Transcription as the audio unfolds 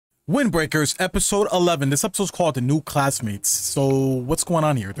Windbreakers, episode 11. This episode's called The New Classmates. So what's going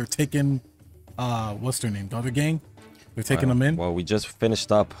on here? They're taking, what's their name? The other gang? They're taking them in? Well, we just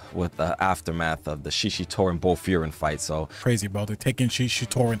finished up with the aftermath of the Shishitorin Bofurin fight, so... Crazy, bro. They're taking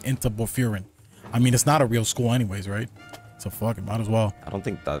Shishitorin into Bofurin. I mean, it's not a real school anyways, right? So fuck it, might as well. I don't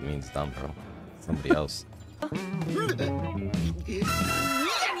think that means them, bro. Somebody else.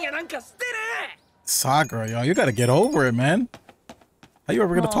 Sakura, yo, you gotta get over it, man. How you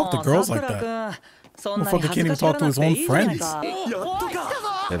ever gonna talk to girls like that? Motherfucker can't even talk to his own friends.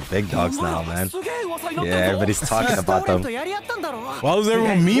 They're big dogs now, man. Yeah, everybody's talking about them. Why was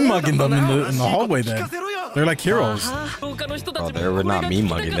everyone mean-mugging them in the hallway then? They're like heroes. Oh, they were not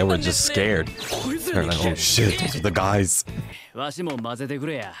mean-mugging. They were just scared. They're like, oh shit, those are the guys.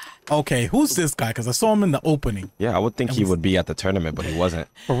 Okay, who's this guy? Because I saw him in the opening. Yeah, I would think he would be at the tournament, but he wasn't.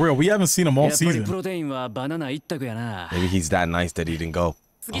 For real, we haven't seen him all season. Maybe he's that nice that he didn't go.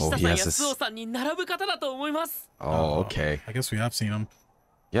 Oh, he has this... Oh, okay. I guess we have seen him.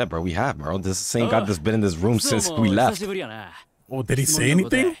 Yeah, bro, we have, bro. This same guy that's been in this room since we left. Oh, did he say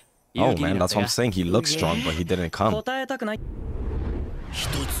anything? Oh, man, that's what I'm saying. He looks strong, but he didn't come.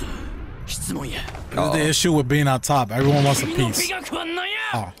 This is the issue with being on top. Everyone wants a piece.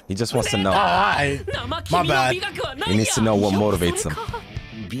 Oh, he just wants to know. My bad. He needs to know what motivates him.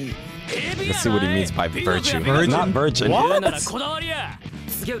 Let's see what he means by virtue. Not virgin. What? Bro,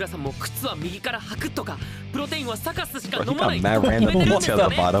 he got mad random details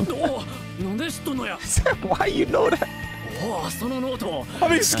about him. Why you know that? I'll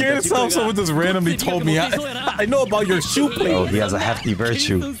be scared as hell if someone just randomly told me. I know about your shoe plate. Oh, he has a hefty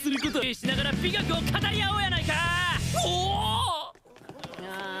virtue.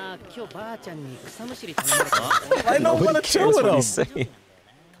 I don't want to chill with him.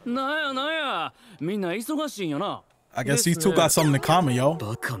 I guess these two got something in common, yo.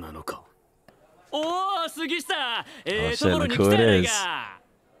 Oh shit, look who it is.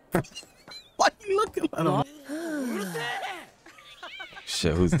 Why are you looking at him?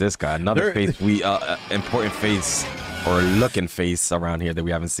 Shit, who's this guy? Another face important face or looking face around here that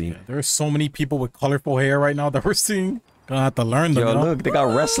we haven't seen. There's so many people with colorful hair right now that we're seeing. Gonna have to learn them. Yo, look, they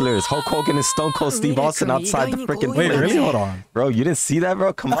got wrestlers. Hulk Hogan and Stone Cold Steve Austin outside the freaking. Wait, really? Hold on, bro. You didn't see that,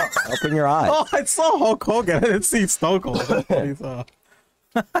 bro? Come on, open your eyes. Oh, I saw Hulk Hogan. I didn't see Stone Cold.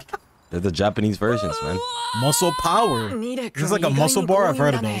 They're the Japanese versions, man. Muscle power. This is like a muscle bar. I've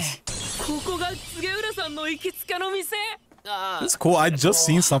heard of those. It's cool. I just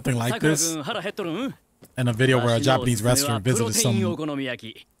seen something like this in a video where a Japanese wrestler visited some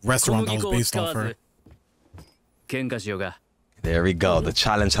restaurant that was based off her. There we go. The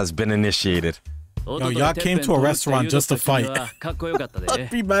challenge has been initiated. Yo, y'all came to a restaurant just to fight. I'd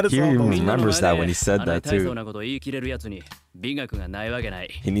be mad as He hell. remembers that when he said that too.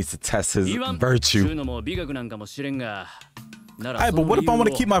 He needs to test his virtue. Alright, but what if I want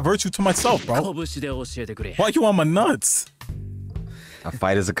to keep my virtue to myself, bro? Why you on my nuts? A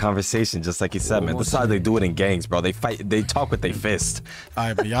fight is a conversation, just like he said, man. This is how they do it in gangs, bro. They fight, they talk with their fist.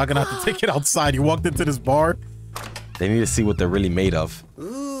 Alright, but y'all gonna have to take it outside. You walked into this bar. They need to see what they're really made of.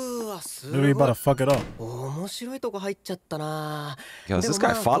 Literally about to fuck it up. Yo, is this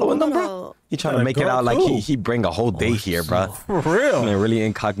guy following them, bro? He trying to make it out like he bring a whole day here, bro. For real? I mean, really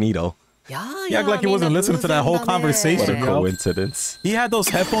incognito. He act like he wasn't listening to that whole conversation. What a coincidence. He had those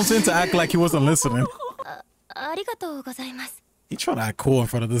headphones in to act like he wasn't listening. He trying to act cool in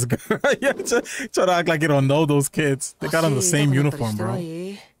front of this girl. Yeah, trying to act like he don't know those kids. They got on the same uniform, bro. Oh,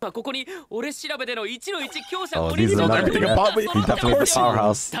 these are everything about me. He's definitely the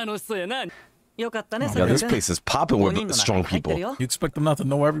powerhouse. Yo, this place is popping with strong people. You expect them not to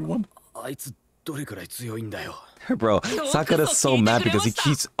know everyone? Bro, Sakura's so mad because he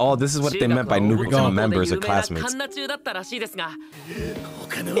keeps... Oh, this is what they meant by new members or classmates.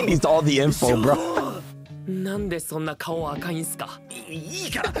 He needs all the info, bro. His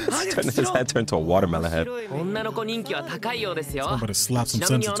head turned to a watermelon head. Somebody slap some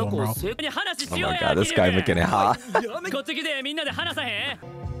sense into him, bro. Oh my god, this guy making it hot.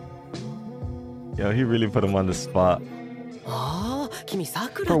 Yo, he really put him on the spot. Bro,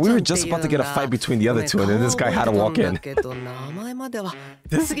 we were just about to get a fight between the other two, and then this guy had to walk in.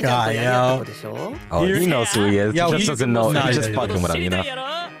 This guy, yo. Oh, he knows who he is. He just doesn't know. He's just fucking with him, you know?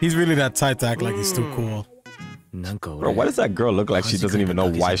 He's really that tight to act like he's too cool. Bro, why does that girl look like she doesn't even know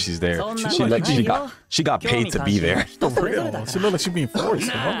why she's there? She got paid to be there. For real. She look like she's being forced,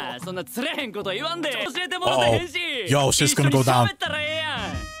 you know? Uh-oh. Yo, shit's gonna go down.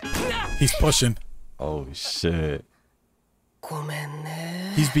 He's pushing. Oh, shit.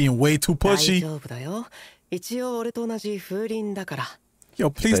 He's being way too pushy. Yo,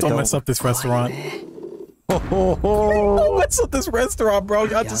 please don't mess up this restaurant. Don't mess up this restaurant, bro.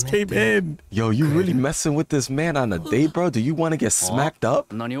 Y'all just came in. Yo, you really messing with this man on a date, bro? Do you want to get smacked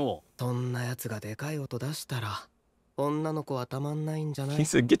up? He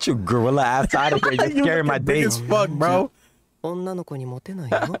said, get your gorilla ass out of here. You're scaring my date. As fuck, bro.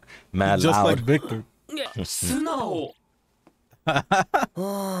 Mad just loud. like Victor. I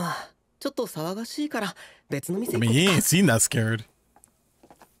mean, he ain't seen that scared.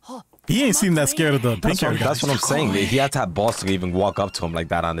 He ain't seen that scared of the pink hair guy. That's what I'm saying. He had to have balls to even walk up to him like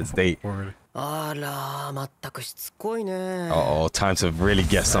that on his date. Uh-oh, time to really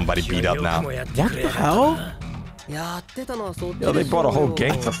get somebody beat up now. What the hell? Yo, they brought a whole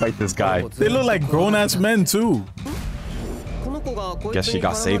gang to fight this guy. They look like grown-ass men, too. Guess she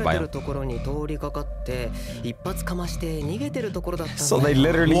got saved by him. So they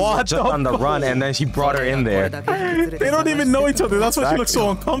literally jumped on the run and then she brought her in there. They don't even know each other. That's why she looks so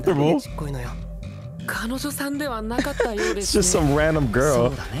uncomfortable. It's just some random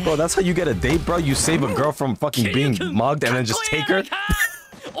girl. Bro, that's how you get a date, bro? You save a girl from fucking being mugged and then just take her?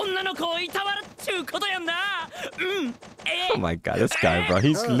 Oh my god, this guy, bro.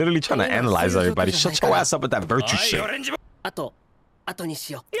 He's literally trying to analyze everybody. Shut your ass up with that virtue shit. I gotta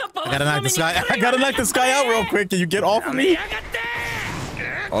knock this guy. I gotta knock this guy out real quick. Can you get off of me?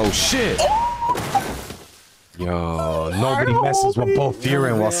 Oh shit. Yo, nobody messes with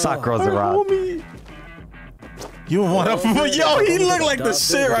Bofurin while Sakura's around. You want to? Yo, he look like the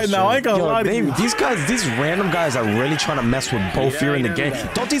shit right now. I ain't gonna lie to you. These guys, these random guys are really trying to mess with Bofurin in the game.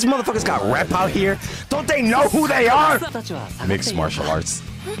 Don't these motherfuckers got rep out here? Don't they know who they are? Mixed martial arts.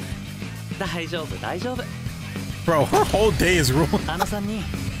 Bro, her whole day is ruined.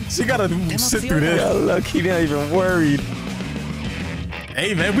 She gotta sit through this. Yo, look, he not even worried.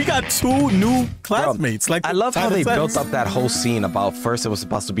 Hey man, we got 2 new classmates. Bro, like I love how they built up that whole scene about first it was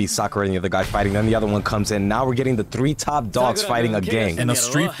supposed to be Sakura and the other guy fighting, then the other one comes in. Now we're getting the 3 top dogs fighting a gang. In a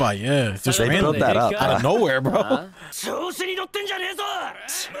street fight, yeah. Just they built that up out of nowhere, bro.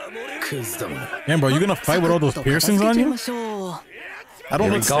 Damn, bro, you gonna fight with all those piercings on you? I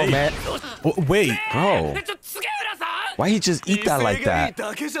don't look safe. Man. Wait, bro. Why he just eat that like that?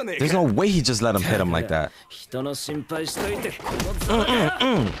 There's no way he just let him hit him like that.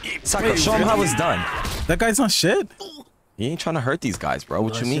 Sakura, show him how it's done. That guy's not shit. He ain't trying to hurt these guys, bro.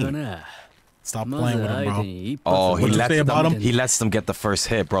 What you mean? Stop playing with him, bro. Oh, he lets them get the first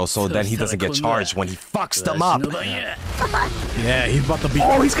hit, bro, so then he doesn't get charged when he fucks them up. Yeah, he's about to be...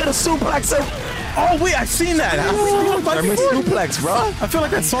 Oh, he's gonna suplex him! Oh, wait, I've seen that. Suplex, bro. I feel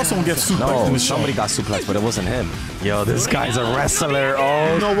like I saw someone get suplexed in the show. Somebody got suplexed, but it wasn't him. Yo, this guy's a wrestler.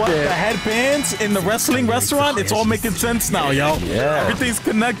 Oh, you know what? The headbands in the wrestling restaurant, it's all making sense now, yo. Yeah. Everything's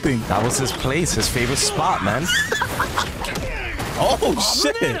connecting. That was his place, his favorite spot, man. Oh,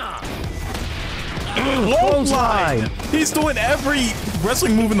 shit. Clothesline. He's doing every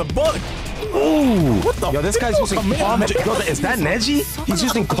wrestling move in the book. Ooh. What the? Yo, this guy's using palm. Yo, is that Neji? He's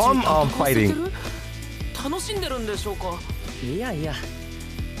using palm fighting.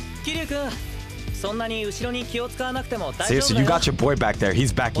 Seriously, you got your boy back there.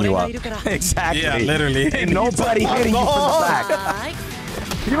 He's backing you up. Exactly. Yeah, literally. Ain't nobody hitting you from the back.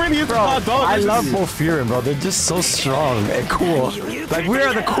 You really is, bro. I love Bofurin, bro. They're just so strong and cool. Like, we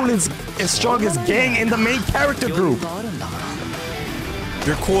are the coolest and strongest gang in the main character group.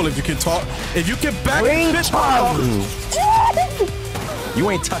 You're cool if you can talk. If you can back you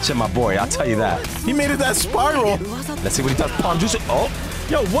ain't touching my boy, I'll tell you that. He made it that spiral. Let's see what he does. Palm juice. Oh.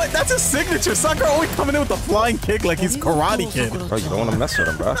 Yo, what? That's his signature. Sakura always coming in with a flying kick like he's Karate Kid. Bro, you don't want to mess with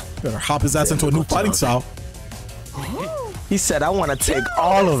him, bro. Better hop his ass into a new fighting style. He said, I want to take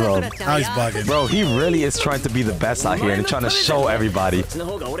all of them. Now he's bugging. Bro, he really is trying to be the best out here and trying to show everybody.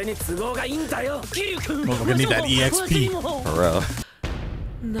 We're gonna need that EXP. For real.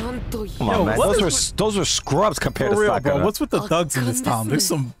 Come on, man. Those were scrubs compared to Sakura. Bro, what's with the thugs in this town? There's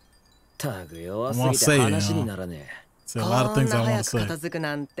some... I want to say it, Say a lot of things I want to say.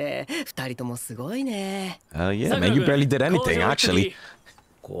 Hell yeah, man. You barely did anything, actually.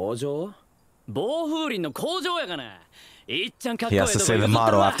 He has to say the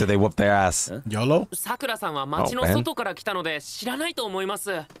motto after they whoop their ass. YOLO? Oh, man.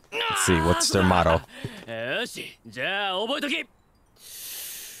 Let's see, what's their motto?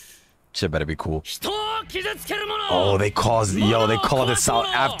 Shit better be cool. Oh, they call this out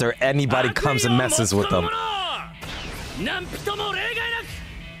after anybody comes and messes with them.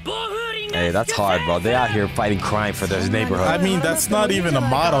 Hey, that's hard, bro. They out here fighting crime for their neighborhood. I mean, that's not even a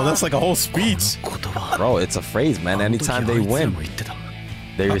motto. That's like a whole speech. Bro, it's a phrase, man. Anytime they win,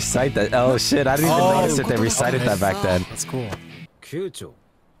 they recite that. Oh, shit. I didn't even notice that they recited that back then. That's cool. Wait,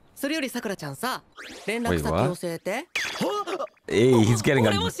 what? Hey, he's getting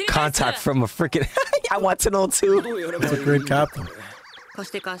a contact from a freaking... I want to know too. That's a great captain. I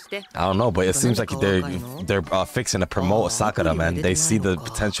don't know, but it seems like they're fixing to promote Sakura, man. They see the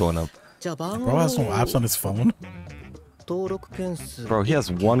potential in him. Bro has no apps on his phone. Bro, he has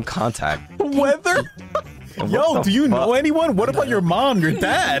one contact. Weather? Yo, do you know anyone? What about your mom, your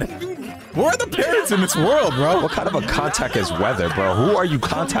dad? Where are the parents in this world, bro? What kind of a contact is Weather, bro? Who are you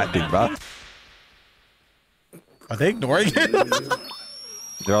contacting, bro? Are they ignoring it?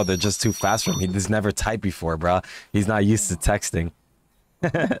 Bro, they're just too fast for him. He's never typed before, bro. He's not used to texting.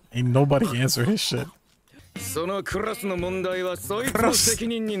 Ain't nobody answer his shit. Cruz.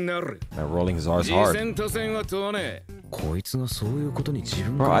 That rolling Czar's hard.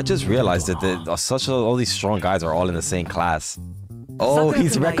 Bro, I just realized that all these strong guys are all in the same class. Oh,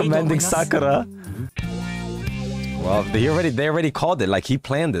 he's recommending Sakura. Well, they already called it. Like, he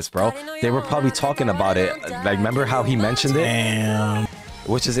planned this, bro. They were probably talking about it. Like, remember how he mentioned it? Damn.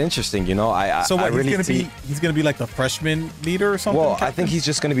 Which is interesting, you know. So what, he's gonna be like the freshman leader or something? Well, I think he's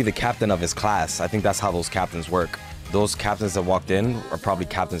just gonna be the captain of his class. I think that's how those captains work. Those captains that walked in are probably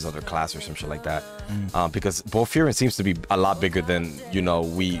captains of their class or some shit like that. Because Bofurin seems to be a lot bigger than, you know,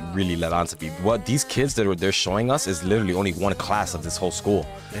 we really let on to be. What these kids that they're showing us is literally only one class of this whole school.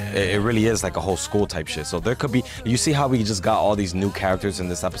 Yeah. It really is like a whole school type shit. So there could be, you see how we just got all these new characters in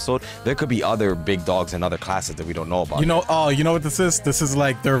this episode? There could be other big dogs in other classes that we don't know about. You know, you know what this is? This is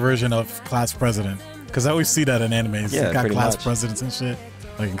like their version of class president. Because I always see that in animes. Yeah, you got class presidents and shit.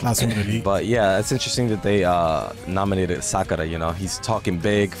 Like in Class Unity. But yeah, it's interesting that they nominated Sakura, you know. He's talking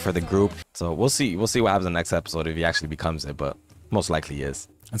big for the group. So we'll see what happens in the next episode if he actually becomes it, but most likely he is.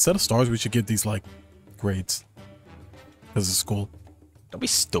 Instead of stars, we should give these like grades. Because it's school. Don't be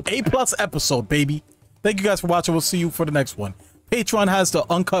stupid. A+ episode, baby. Thank you guys for watching. We'll see you for the next one. Patreon has the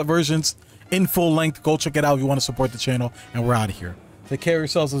uncut versions in full length. Go check it out if you want to support the channel. And we're out of here. Take care of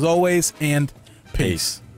yourselves as always, and peace.